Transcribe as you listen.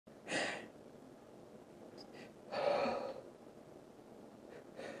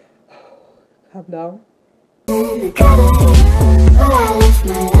calm down.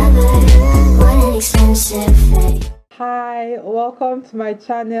 Hi, welcome to my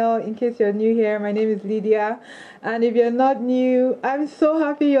channel. In case you're new here, my name is Lydia, and if you're not new, I'm so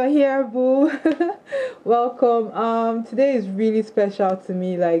happy you're here, boo. Welcome. Today is really special to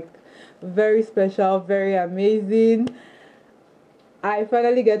me, like very special, very amazing. I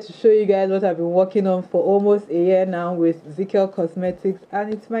finally get to show you guys what I've been working on for almost a year now with Zikel Cosmetics,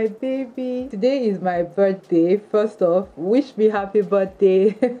 and it's my baby. Today is my birthday. First off, wish me happy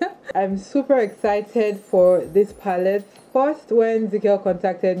birthday. I'm super excited for this palette. First, when Zikel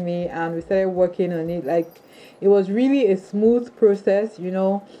contacted me and we started working on it, like it was really a smooth process, you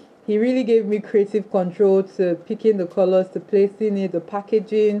know. He really gave me creative control to picking the colors, to placing it, the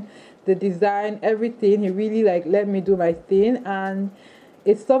packaging, the design, everything. He really like let me do my thing, and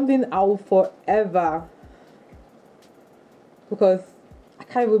it's something I will forever, because I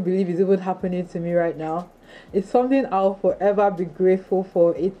can't even believe it's even happening to me right now. It's something I'll forever be grateful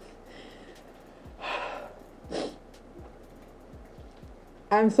for.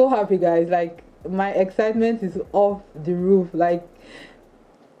 I'm so happy, guys. Like my excitement is off the roof. Like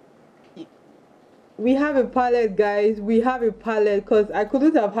we have a palette, guys. We have a palette, because I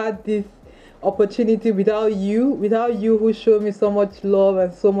couldn't have had this opportunity without you who showed me so much love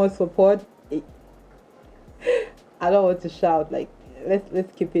and so much support. I don't want to shout. Like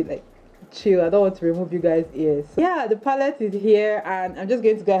let's keep it like chill. I don't want to remove you guys' ears. So, yeah, the palette is here, and I'm just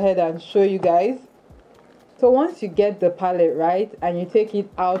going to go ahead and show you guys. So once you get the palette, right, and you take it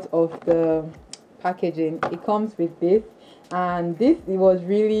out of the packaging, it comes with this. And this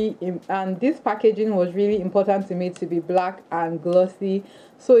packaging was really important to me, to be black and glossy,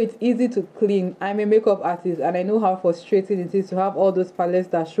 so it's easy to clean. I'm a makeup artist, and I know how frustrating it is to have all those palettes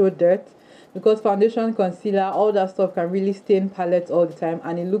that show dirt, because foundation, concealer, all that stuff can really stain palettes all the time,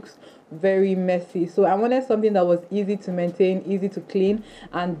 and it looks very messy. So I wanted something that was easy to maintain, easy to clean,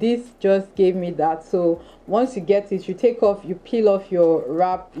 and this just gave me that. So once you get it, you take off, you peel off your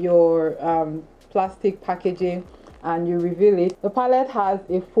wrap, your plastic packaging, and you reveal it. The palette has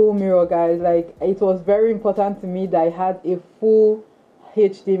a full mirror, guys. Like it was very important to me that I had a full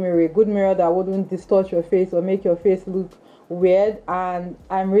HD mirror, a good mirror that wouldn't distort your face or make your face look weird. And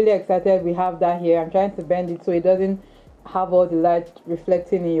I'm really excited we have that here. I'm trying to bend it so it doesn't have all the light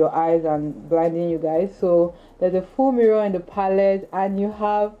reflecting in your eyes and blinding you guys. So there's a full mirror in the palette, and you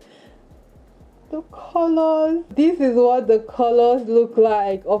have the colors. This is what the colors look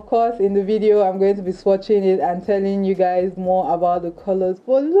like. Of course, in the video I'm going to be swatching it and telling you guys more about the colors,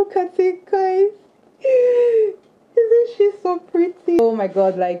 but look at it, guys. Isn't she so pretty? Oh my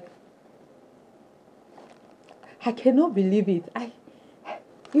god, like I cannot believe it.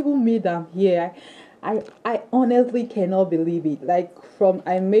 Even me that I'm here, I honestly cannot believe it. Like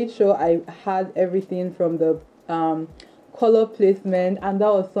I made sure I had everything from the color placement, and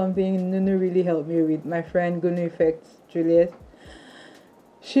that was something Nunu really helped me with. My friend Gunu Effects Juliet,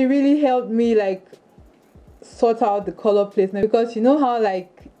 she really helped me like sort out the color placement, because you know how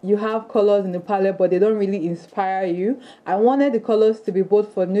like you have colors in the palette but they don't really inspire you. I wanted the colors to be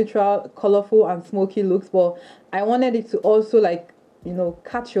both for neutral, colorful and smoky looks, but I wanted it to also like, you know,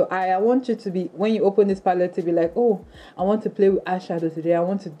 catch your eye. I want you to be, when you open this palette, to be like, oh, I want to play with eyeshadow today, I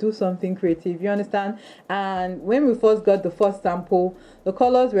want to do something creative, you understand? And when we first got the first sample, the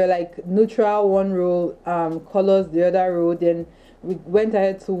colors were like neutral one row, colors the other row. Then we went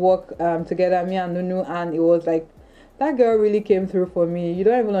ahead to work together, me and Nunu, and it was like that girl really came through for me. You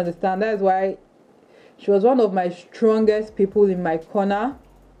don't even understand. That's why she was one of my strongest people in my corner.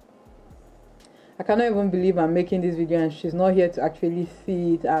 I cannot even believe I'm making this video and she's not here to actually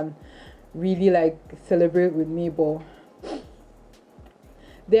see it and really like celebrate with me. But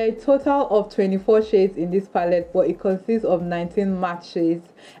there are a total of 24 shades in this palette, but it consists of 19 matte shades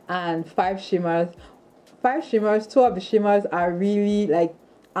and 5 shimmers. 5 shimmers. 2 of the shimmers are really like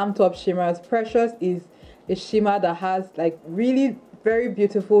amped up shimmers. Precious is a shimmer that has like really very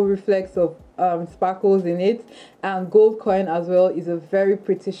beautiful reflex of sparkles in it, and Gold Coin as well is a very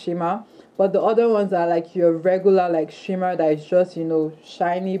pretty shimmer. But the other ones are like your regular like shimmer that is just, you know,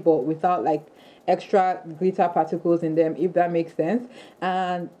 shiny but without like extra glitter particles in them, if that makes sense.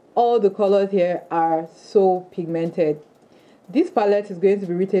 And all the colors here are so pigmented. This palette is going to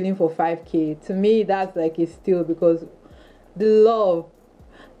be retailing for 5k. To me, that's like a steal, because the love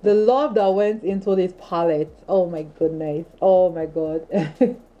that went into this palette, oh my goodness, oh my god.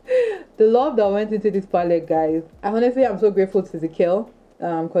 The love that went into this palette, guys. I'm so grateful to Zikel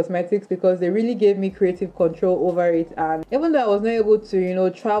Cosmetics, because they really gave me creative control over it. And even though I was not able to, you know,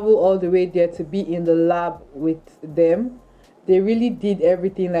 travel all the way there to be in the lab with them, they really did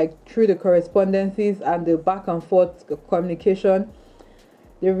everything, like through the correspondences and the back and forth communication.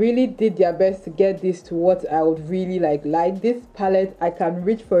 They really did their best to get this to what I would really like this palette. I can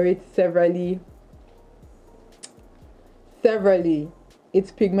reach for it severally.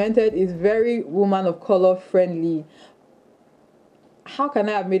 It's pigmented, it's very woman of color friendly. How can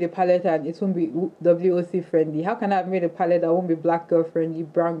I have made a palette and it won't be WOC friendly? How can I have made a palette that won't be black girl friendly,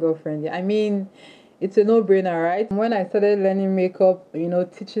 brown girl friendly? I mean, it's a no-brainer, right? When I started learning makeup, you know,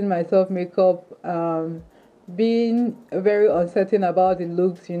 teaching myself makeup, being very uncertain about the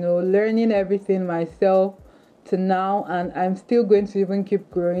looks, you know, learning everything myself to now, and I'm still going to even keep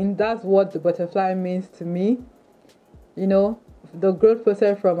growing. That's what the butterfly means to me. You know, the growth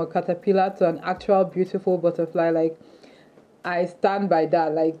process from a caterpillar to an actual beautiful butterfly. Like, I stand by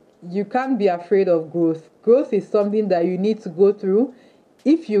that. Like, you can't be afraid of growth. Growth is something that you need to go through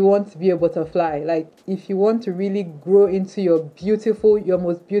if you want to be a butterfly. Like, if you want to really grow into your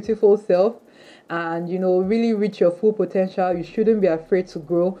most beautiful self, and, you know, really reach your full potential, you shouldn't be afraid to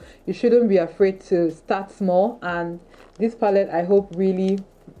grow. You shouldn't be afraid to start small. And this palette, I hope, really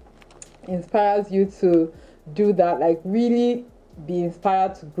inspires you to do that. Like, really be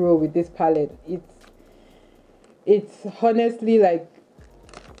inspired to grow with this palette. It's honestly, like,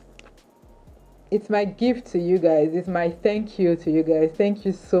 it's my gift to you guys. It's my thank you to you guys. Thank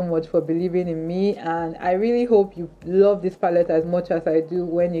you so much for believing in me, and I really hope you love this palette as much as I do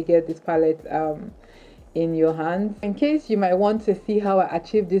when you get this palette in your hands. In case you might want to see how I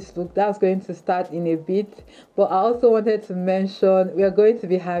achieve this look, that's going to start in a bit. But I also wanted to mention we are going to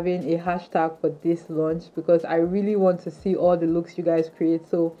be having a hashtag for this launch, because I really want to see all the looks you guys create.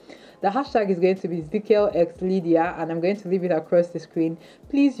 So the hashtag is going to be Zikel x Lydia, and I'm going to leave it across the screen.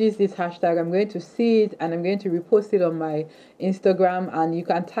 Please use this hashtag. I'm going to see it and I'm going to repost it on my Instagram, and you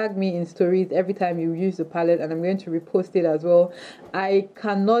can tag me in stories every time you use the palette, and I'm going to repost it as well. I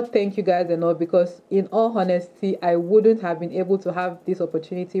cannot thank you guys enough, because in all honesty, I wouldn't have been able to have this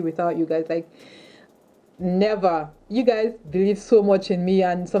opportunity without you guys. Like, never. You guys believe so much in me,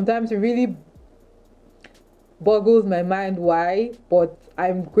 and sometimes it really boggles my mind why, but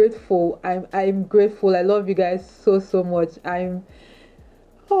I'm grateful. I'm grateful. I love you guys so much. I'm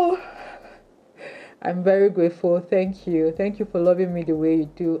very grateful. Thank you for loving me the way you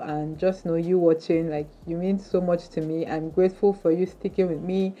do, and just know, you watching, like, you mean so much to me. I'm grateful for you sticking with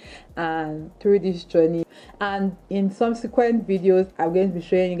me and through this journey. And in subsequent videos, I'm going to be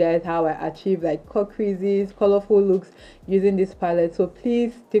showing you guys how I achieve like cut creases, colorful looks using this palette. So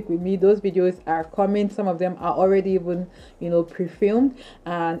please stick with me. Those videos are coming. Some of them are already even, you know, pre-filmed,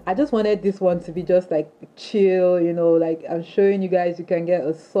 and I just wanted this one to be just like chill, you know, like I'm showing you guys you can get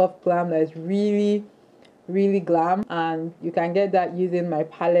a soft glam that is really glam, and you can get that using my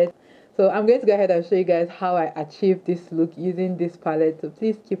palette. So I'm going to go ahead and show you guys how I achieved this look using this palette. So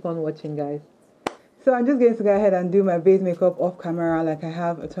please keep on watching, guys. So I'm just going to go ahead and do my base makeup off camera. Like, I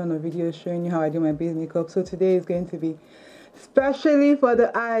have a ton of videos showing you how I do my base makeup. So today is going to be especially for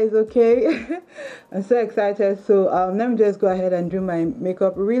the eyes, okay? I'm so excited. So let me just go ahead and do my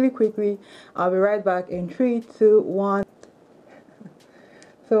makeup really quickly. I'll be right back in 3, 2, 1.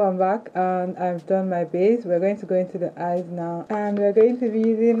 So I'm back and I've done my base. We're going to go into the eyes now, and we're going to be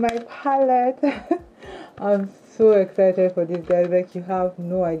using my palette. I'm so excited for this, guys. Like, you have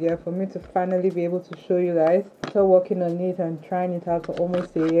no idea. For me to finally be able to show you guys, after working on it and trying it out for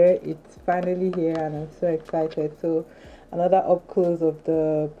almost a year, it's finally here, and I'm so excited. So another up close of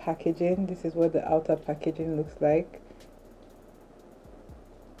the packaging. This is what the outer packaging looks like,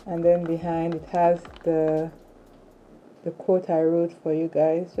 and then behind it has the quote I wrote for you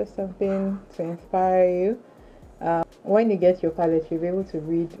guys, just something to inspire you. When you get your palette, you'll be able to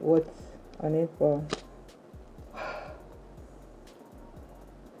read what's on it. For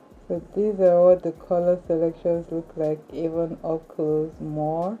so these are what the color selections look like, even up close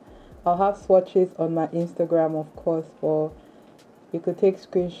more. I'll have swatches on my Instagram, of course, for you could take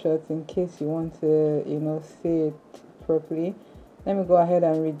screenshots in case you want to, you know, see it properly. Let me go ahead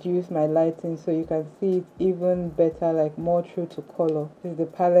and reduce my lighting so you can see it even better, like more true to color. This is the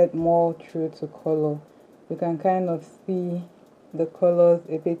palette more true to color. You can kind of see the colors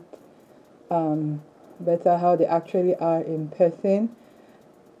a bit better, how they actually are in person.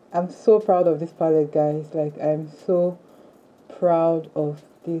 I'm so proud of this palette, guys. Like, I'm so proud of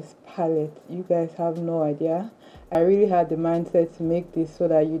this palette. You guys have no idea. I really had the mindset to make this so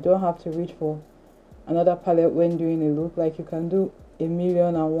that you don't have to reach for another palette when doing a look. Like, you can do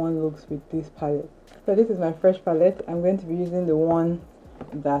 1,000,001 looks with this palette. So this is my fresh palette. I'm going to be using the one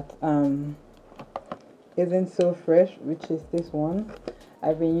that isn't so fresh, which is this one.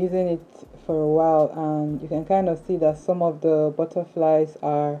 I've been using it for a while, and you can kind of see that some of the butterflies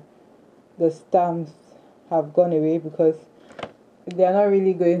are, the stamps have gone away because they are not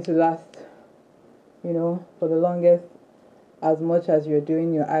really going to last, you know, for the longest as much as you're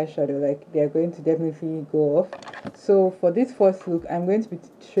doing your eyeshadow. Like, they're going to definitely go off. So for this first look, I'm going to be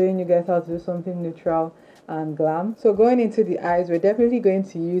showing you guys how to do something neutral and glam. So going into the eyes, we're definitely going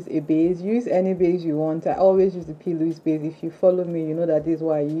to use a base. Use any base you want. I always use the P. Louise base. If you follow me, you know that this is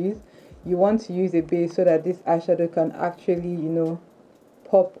what I use. You want to use a base so that this eyeshadow can actually, you know,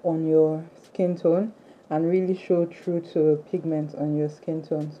 pop on your skin tone and really show true to pigment on your skin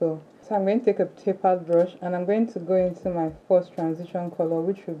tone. So I'm going to take a tapered brush and I'm going to go into my first transition color,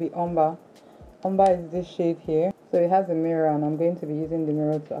 which will be umber. Umber is this shade here. So it has a mirror and I'm going to be using the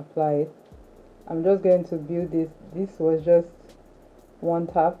mirror to apply it. I'm just going to build this. This was just one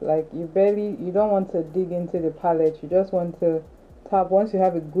tap. Like, you don't want to dig into the palette. You just want to tap. Once you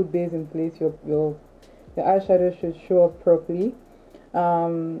have a good base in place, your eyeshadow should show up properly.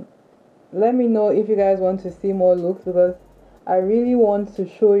 Let me know if you guys want to see more looks, because I really want to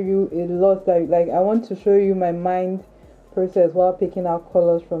show you a lot. Like I want to show you my mind process while picking out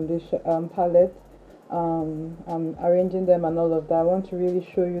colors from this palette. I'm arranging them and all of that. I want to really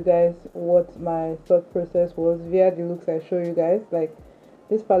show you guys what my thought process was via the looks I show you guys. Like,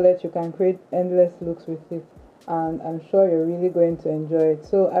 this palette, you can create endless looks with it, and I'm sure you're really going to enjoy it.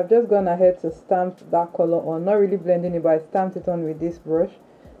 So I've just gone ahead to stamp that color on, not really blending it, but I stamped it on with this brush.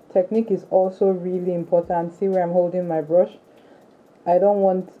 Technique is also really important. See where I'm holding my brush? I don't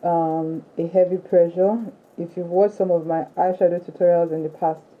want a heavy pressure. If you've watched some of my eyeshadow tutorials in the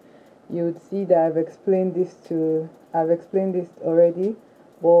past, you would see that I've explained this already,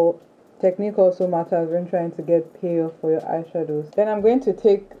 but technique also matters when trying to get payoff for your eyeshadows. Then I'm going to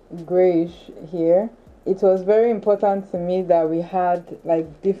take grayish here. It was very important to me that we had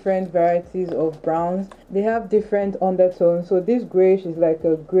like different varieties of browns. They have different undertones. So this grayish is like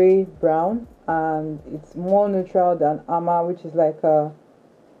a gray brown, and it's more neutral than Ama, which is like a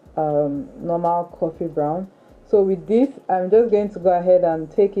normal coffee brown. So with this, I'm just going to go ahead and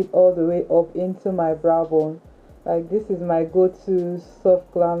take it all the way up into my brow bone. Like, this is my go-to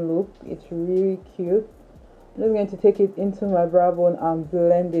soft glam look. It's really cute. I'm just going to take it into my brow bone and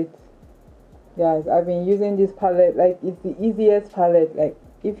blend it. Guys, I've been using this palette. Like, it's the easiest palette. Like,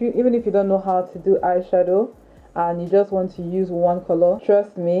 even if you don't know how to do eyeshadow and you just want to use one color,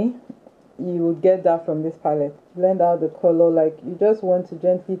 trust me, you will get that from this palette. Blend out the color. Like, you just want to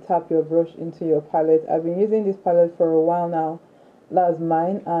gently tap your brush into your palette. I've been using this palette for a while now. That's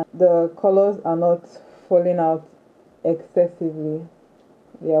mine, and the colors are not falling out excessively.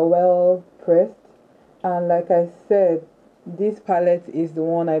 They are well pressed, and like I said, this palette is the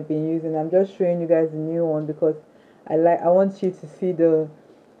one I've been using. I'm just showing you guys the new one because I want you to see the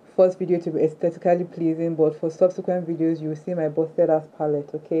first video to be aesthetically pleasing, but for subsequent videos you will see my busted ass palette.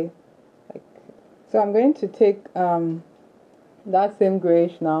 Okay, so I'm going to take that same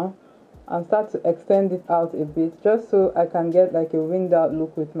grayish now and start to extend it out a bit, just so I can get like a winged out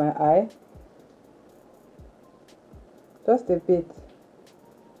look with my eye. Just a bit,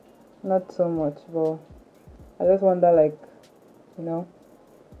 not so much, but I just want that, like, you know,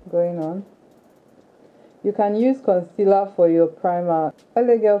 going on. You can use concealer for your primer.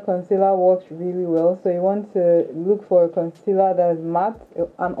 LA Girl concealer works really well, so you want to look for a concealer that is matte.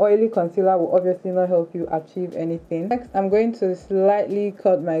 An oily concealer will obviously not help you achieve anything. Next, I'm going to slightly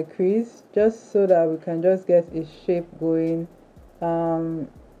cut my crease just so that we can just get a shape going. And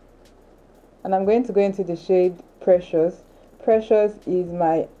I'm going to go into the shade Precious. Precious is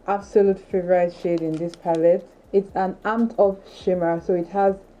my absolute favorite shade in this palette. It's an amped up shimmer, so it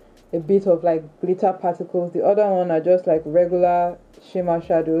has a bit of like glitter particles. The other one are just like regular shimmer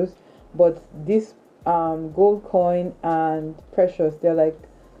shadows, but this gold coin and Precious, they're like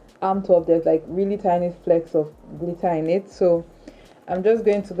amped up. There's like really tiny flecks of glitter in it. So I'm just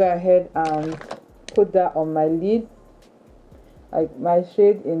going to go ahead and put that on my lid. Like, my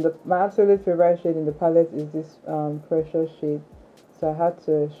absolute favorite shade in the palette is this Precious shade, so I had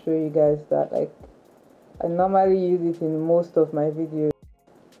to show you guys that. Like, I normally use it in most of my videos.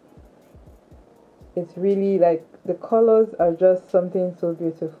 It's really like, the colors are just something so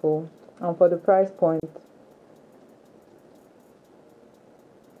beautiful, and for the price point,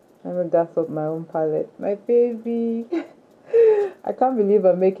 let me gas up my own palette. My baby. I can't believe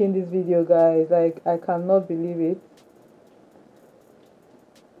I'm making this video, guys. Like, I cannot believe it.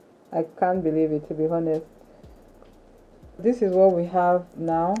 I can't believe it, to be honest. This is what we have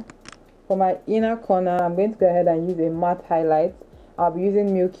now. For my inner corner, I'm going to go ahead and use a matte highlight. I'll be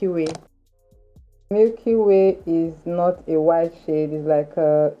using Milky Way. Milky Way is not a white shade. It's like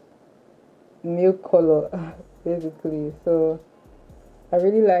a milk color basically. So I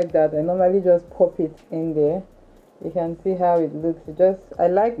really like that. I normally just pop it in there. You can see how it looks. I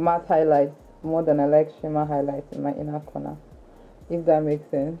like matte highlights more than I like shimmer highlights in my inner corner, if that makes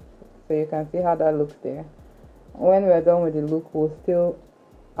sense. So you can see how that looks there. When we're done with the look, we'll still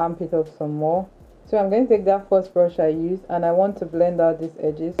amp it up some more. So I'm going to take that first brush I used and I want to blend out these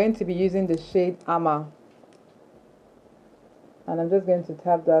edges. I'm going to be using the shade Amma, and I'm just going to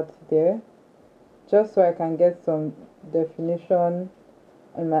tap that there just so I can get some definition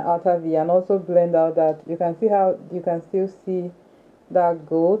in my outer V, and also blend out that. You can see how you can still see that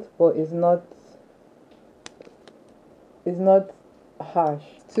gold, but it's not harsh.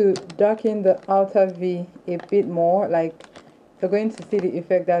 To darken the outer V a bit more, like you're going to see the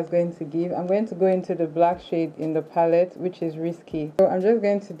effect that's going to give, I'm going to go into the black shade in the palette, which is Risky. So I'm just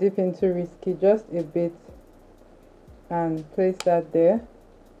going to dip into Risky just a bit and place that there,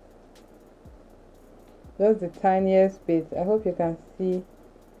 just the tiniest bit. I hope you can see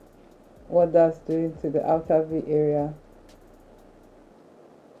what that's doing to the outer V area.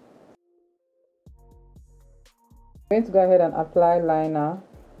 I'm going to go ahead and apply liner.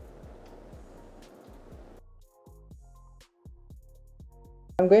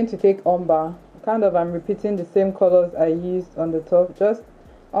 I'm going to take umber. I'm repeating the same colors I used on the top. Just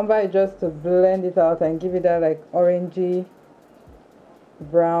umber is just to blend it out and give it that like orangey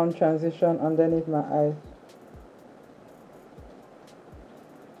brown transition underneath my eyes.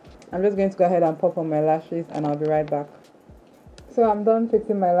 I'm just going to go ahead and pop on my lashes and I'll be right back. So I'm done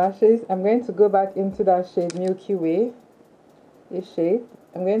fixing my lashes. I'm going to go back into that shade Milky Way. This shade.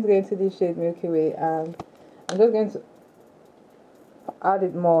 I'm going to go into this shade Milky Way and I'm just going to add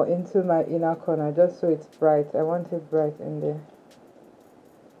it more into my inner corner just so it's bright. I want it bright in there.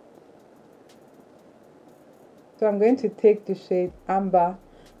 So I'm going to take the shade Amber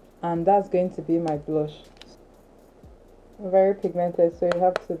and that's going to be my blush. Very pigmented, so you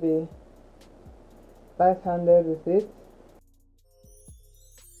have to be light-handed with it.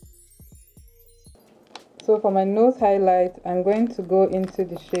 So for my nose highlight, I'm going to go into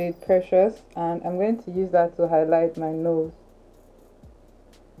the shade Precious and I'm going to use that to highlight my nose.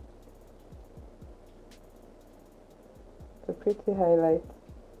 It's a pretty highlight.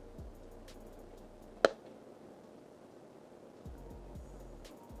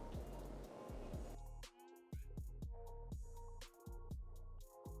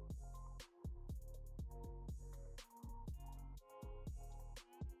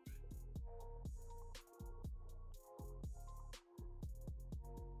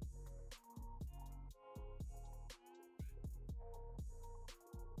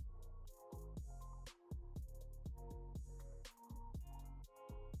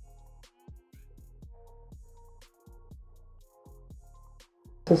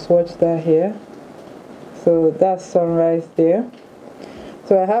 To swatch that here, so that's Sunrise there.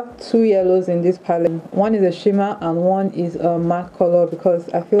 So I have two yellows in this palette. One is a shimmer and one is a matte color because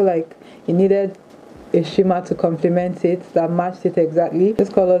I feel like it needed a shimmer to complement it that matched it exactly. These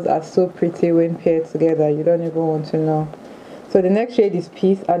colors are so pretty when paired together, you don't even want to know. So the next shade is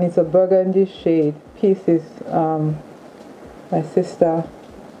Peace and it's a burgundy shade. Peace is my sister,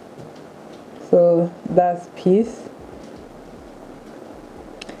 so that's Peace.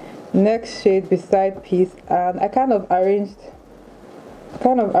 Next shade beside Peace, and I kind of arranged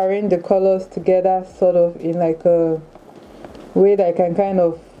the colors together sort of in like a way that I can kind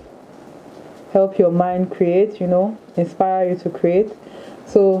of help your mind create, you know, inspire you to create.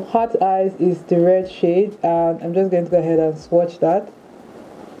 So Heart Eyes is the red shade and I'm just going to go ahead and swatch that.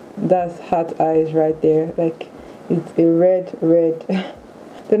 That's Heart Eyes right there, like it's a red.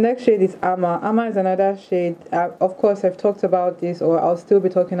 The next shade is Amma. Amma is another shade. Of course, I've talked about this, or I'll still be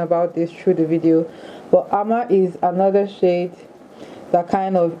talking about this through the video. But Amma is another shade that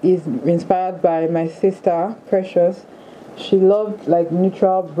kind of is inspired by my sister, Precious. She loved like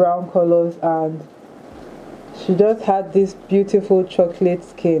neutral brown colors and she just had this beautiful chocolate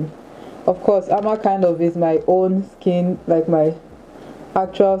skin. Of course, Amma kind of is my own skin, like my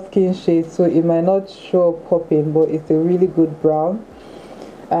actual skin shade. So it might not show up popping, but it's a really good brown.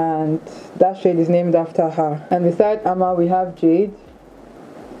 And that shade is named after her. And beside Amma we have Jade.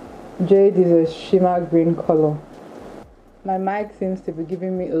 Jade is a shimmer green color. My mic seems to be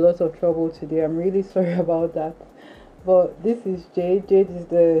giving me a lot of trouble today. I'm really sorry about that. But this is Jade. Jade is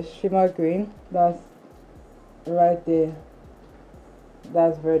the shimmer green. That's right there.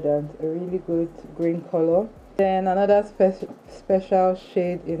 That's verdant. A really good green color. Then another special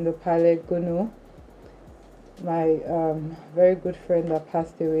shade in the palette, Gunu. My very good friend that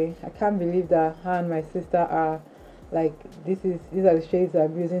passed away. I can't believe that her and my sister are Like these are the shades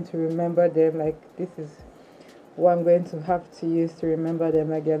I'm using to remember them. Like this is what I'm going to have to use to remember them.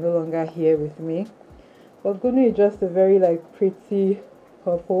 Like they're no longer here with me. But Gunu is just a very like pretty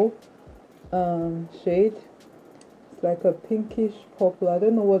purple shade. It's like a pinkish purple. I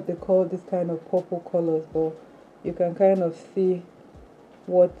don't know what they call this kind of purple colors, but you can kind of see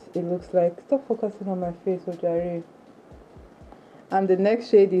what it looks like. Stop focusing on my face, Ojari. And the next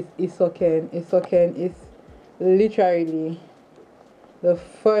shade is Isoken. Isoken is literally the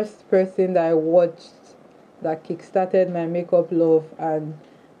first person that I watched that kickstarted my makeup love, and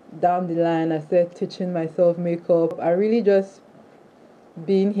down the line I started teaching myself makeup. I really just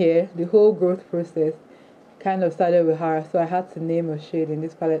being here, the whole growth process kind of started with her, so I had to name a shade in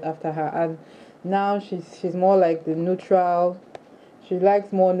this palette after her. And now she's more like the neutral. She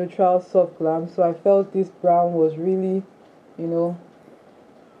likes more neutral soft glam, so I felt this brown was really, you know,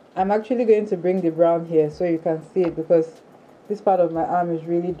 I'm actually going to bring the brown here so you can see it, because this part of my arm is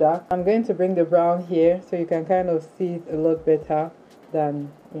really dark. I'm going to bring the brown here so you can kind of see it a lot better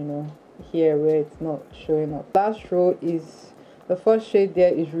than, you know, here where it's not showing up. Last row is, the first shade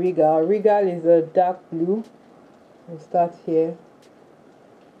there is Regal. Regal is a dark blue. We'll start here.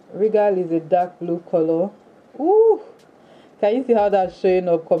 Regal is a dark blue color. Ooh! Can you see how that's showing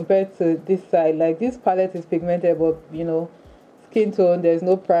up compared to this side? Like this palette is pigmented, but you know, skin tone, there's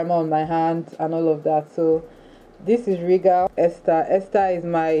no primer on my hand and all of that. So this is Regal. Esther. Esther is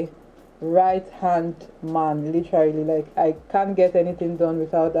my right hand man, literally. Like I can't get anything done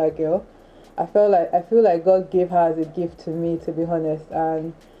without that girl. I feel like God gave her as a gift to me, to be honest,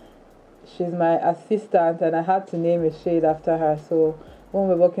 and she's my assistant, and I had to name a shade after her. So when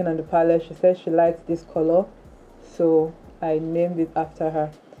we're working on the palette, she said she likes this color, so I named it after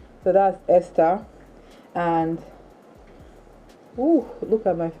her. So that's Esther. And ooh, look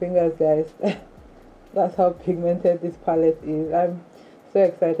at my fingers, guys. That's how pigmented this palette is. I'm so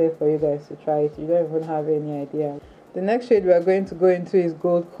excited for you guys to try it. You don't even have any idea. The next shade we are going to go into is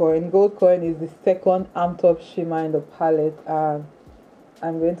Gold Coin. Gold Coin is the second arm top shimmer in the palette, and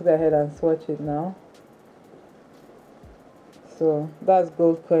I'm going to go ahead and swatch it now. So that's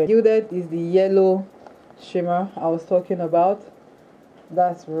Gold Coin. Gilded is the yellow shimmer I was talking about.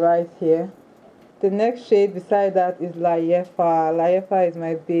 That's right here. The next shade beside that is Layefa. Layefa is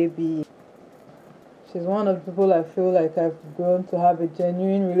my baby. She's one of the people I feel like I've grown to have a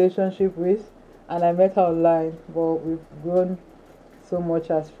genuine relationship with, and I met her online, but we've grown so much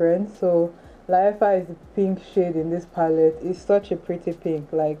as friends. So Layefa is the pink shade in this palette. It's such a pretty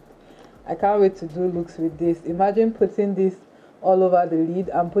pink. Like I can't wait to do looks with this. Imagine putting this all over the lid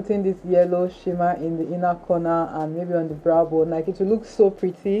and putting this yellow shimmer in the inner corner and maybe on the brow bone. Like it will look so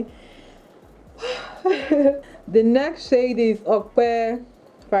pretty. The next shade is Okpe,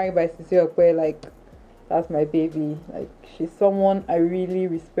 Fine by Sisi Okpe. Like that's my baby. Like she's someone I really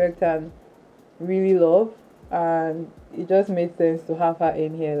respect and really love, and it just made sense to have her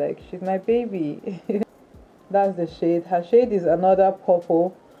in here. Like she's my baby. That's the shade. Her shade is another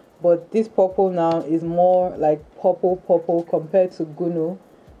purple, but this purple now is more like purple compared to Gunu,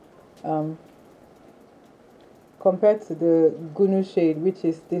 compared to the Gunu shade, which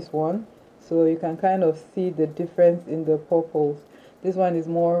is this one. So you can kind of see the difference in the purples. This one is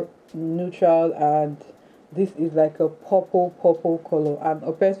more neutral, and this is like a purple color, and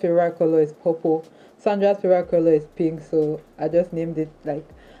Ope's favorite color is purple. Sandra's favorite color is pink, so I just named it like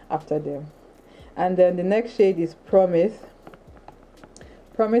after them. And then the next shade is Promise.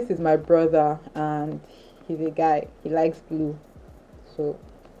 Promise is my brother, and he's a guy. He likes blue, so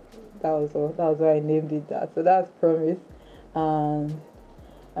that was why I named it that. So that's Promise, and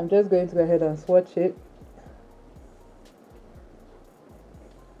I'm just going to go ahead and swatch it.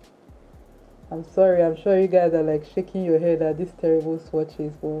 I'm sorry, I'm sure you guys are like shaking your head at these terrible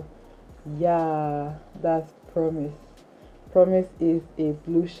swatches, but yeah, that's Promise. Promise is a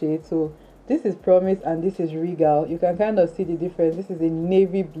blue shade. So this is Promise and this is Regal. You can kind of see the difference. This is a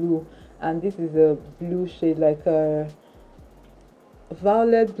navy blue and this is a blue shade, like a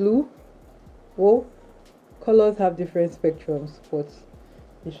violet blue. Well, colors have different spectrums, but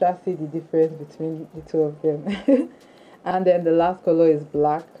you shall see the difference between the two of them. And then the last color is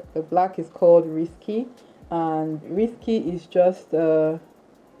black. The black is called Risky, and Risky is just a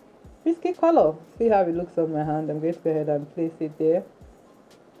risky color. See how it looks on my hand. I'm going to go ahead and place it there.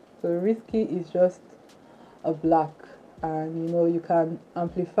 So Risky is just a black, and you know, you can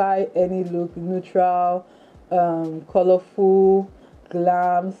amplify any look: neutral, colorful,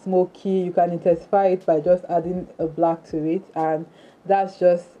 glam, smoky. You can intensify it by just adding a black to it, and that's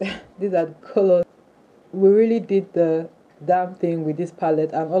just these are the colors. We really did the damn thing with this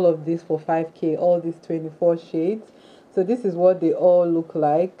palette, and all of this for 5k, all these 24 shades. So this is what they all look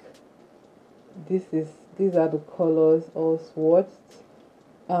like. These are the colors all swatched.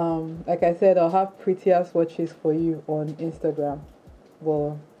 Like I said, I'll have prettier swatches for you on Instagram.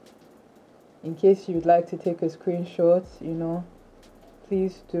 Well, in case you'd like to take a screenshot,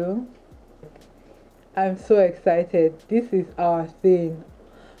 please do. I'm so excited. This is our thing.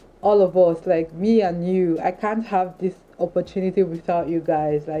 All of us, like me and you. I can't have this opportunity without you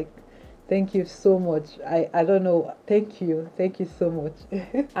guys. Like, thank you so much. I don't know. Thank you so much.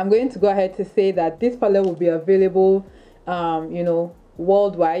 I'm going to go ahead to say that this palette will be available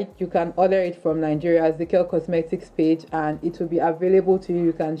worldwide. You can order it from Nigeria's Zikel Cosmetics page, and it will be available to you.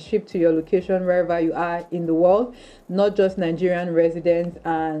 You can ship to your location wherever you are in the world, not just Nigerian residents,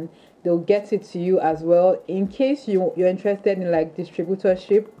 and they'll get it to you as well. In case you're interested in like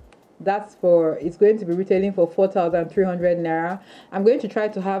distributorship, it's going to be retailing for 4,300 naira. I'm going to try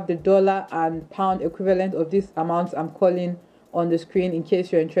to have the dollar and pound equivalent of this amount I'm calling on the screen in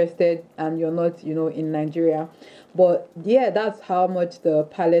case you're interested and you're not in Nigeria. But yeah, that's how much the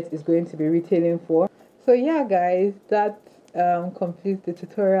palette is going to be retailing for. So yeah guys, that completes the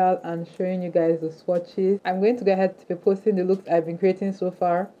tutorial and showing you guys the swatches. I'm going to go ahead to be posting the looks I've been creating so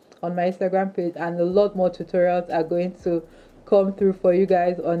far on my Instagram page, and a lot more tutorials are going to come through for you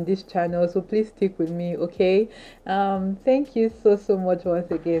guys on this channel, so please stick with me, okay? Thank you so much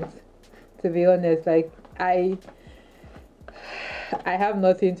once again. To be honest, like I have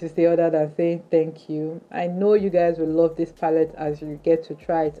nothing to say other than saying thank you. I know you guys will love this palette as you get to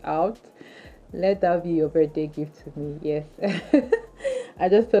try it out. Let that be your birthday gift to me. Yes. I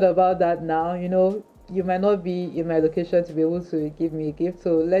just thought about that now. You might not be in my location to be able to give me a gift,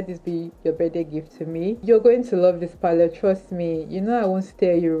 so let this be your birthday gift to me. You're going to love this palette, trust me. I won't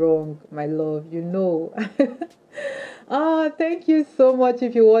steer you wrong, my love. Thank you so much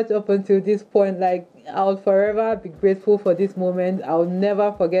if you watch up until this point. Like, I'll forever be grateful for this moment. I'll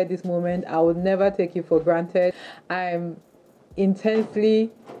never forget this moment. I will never take you for granted. I'm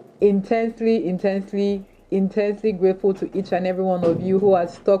intensely grateful to each and every one of you who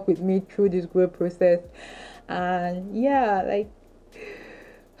has stuck with me through this great process. And yeah, like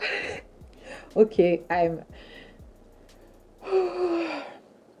okay,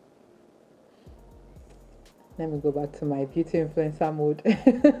 let me go back to my beauty influencer mode.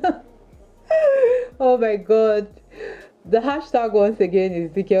 Oh my god, the hashtag once again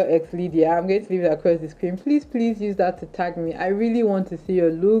is ZikelXLydia. I'm going to leave it across the screen. Please use that to tag me. I really want to see your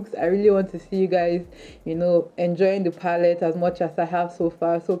looks. I really want to see you guys enjoying the palette as much as I have so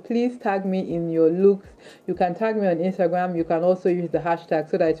far. So please tag me in your looks. You can tag me on Instagram. You can also use the hashtag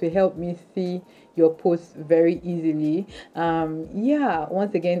so that it will help me see your posts very easily. Yeah,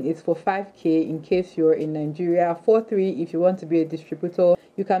 once again, it's for 5k in case you're in Nigeria, 4.3 if you want to be a distributor.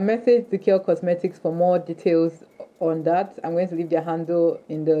 You can message Zikel Cosmetics for more details on that. I'm going to leave their handle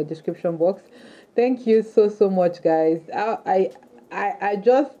in the description box. Thank you so much, guys. I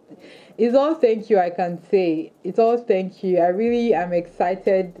just, it's all thank you. I can say it's all thank you. I really am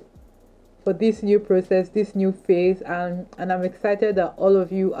excited for this new process, this new phase, and I'm excited that all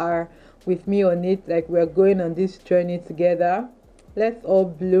of you are with me on it. Like, we're going on this journey together. Let's all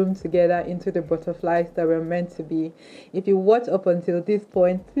bloom together into the butterflies that we're meant to be. If you watch up until this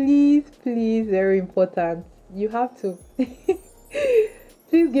point, please, very important, you have to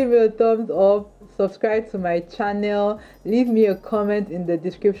please give me a thumbs up, subscribe to my channel, leave me a comment in the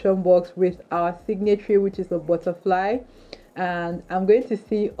description box with our signature, which is a butterfly. And I'm going to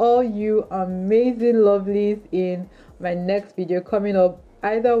see all you amazing lovelies in my next video coming up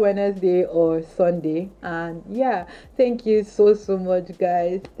either Wednesday or Sunday. And yeah, thank you so much,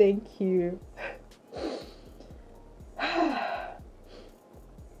 guys. Thank you.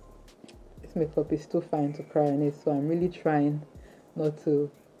 This makeup is too fine to cry on it, so I'm really trying not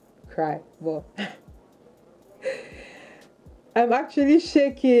to cry, but I'm actually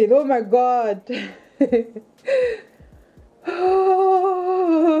shaking. Oh my god.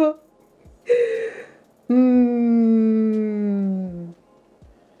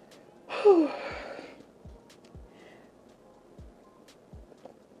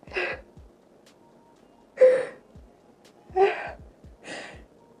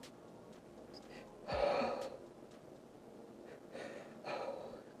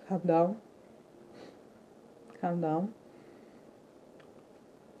 Calm down.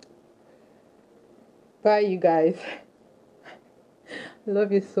 Bye, you guys.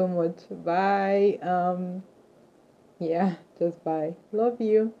 Love you so much. Bye. Yeah, just bye. Love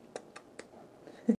you.